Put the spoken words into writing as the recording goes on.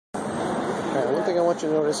One thing I want you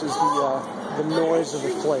to notice is the noise of the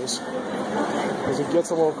place, because it gets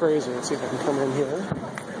a little crazy. Let's see if I can come in here.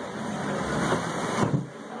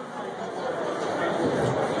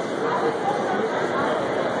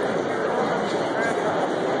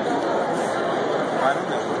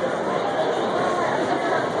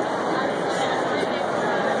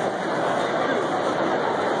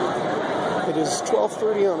 It is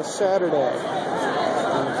 12:30 on a Saturday,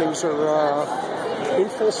 and things are in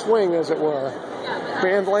full swing, as it were.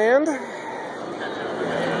 Bandland.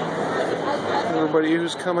 Everybody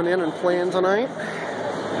who's coming in and playing tonight.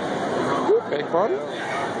 Beg pardon.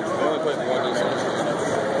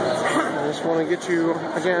 I just want to get you,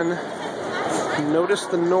 again, notice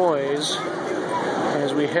the noise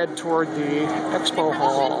as we head toward the Expo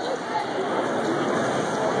Hall.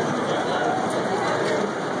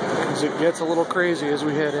 Because it gets a little crazy as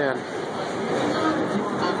we head in.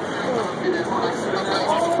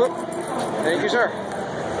 Thank you, sir.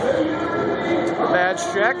 Badge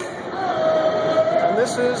check. And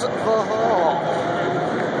this is the hall.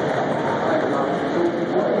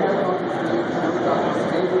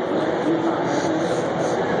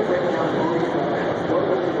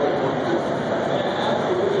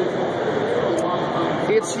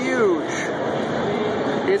 It's huge.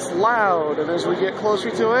 It's loud, and as we get closer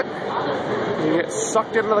to it, you get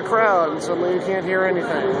sucked into the crowd, and suddenly you can't hear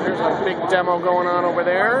anything. There's a big demo going on over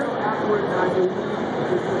there.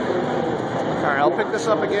 Alright, I'll pick this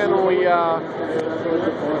up again when we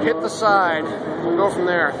hit the side. We'll go from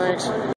there. Thanks.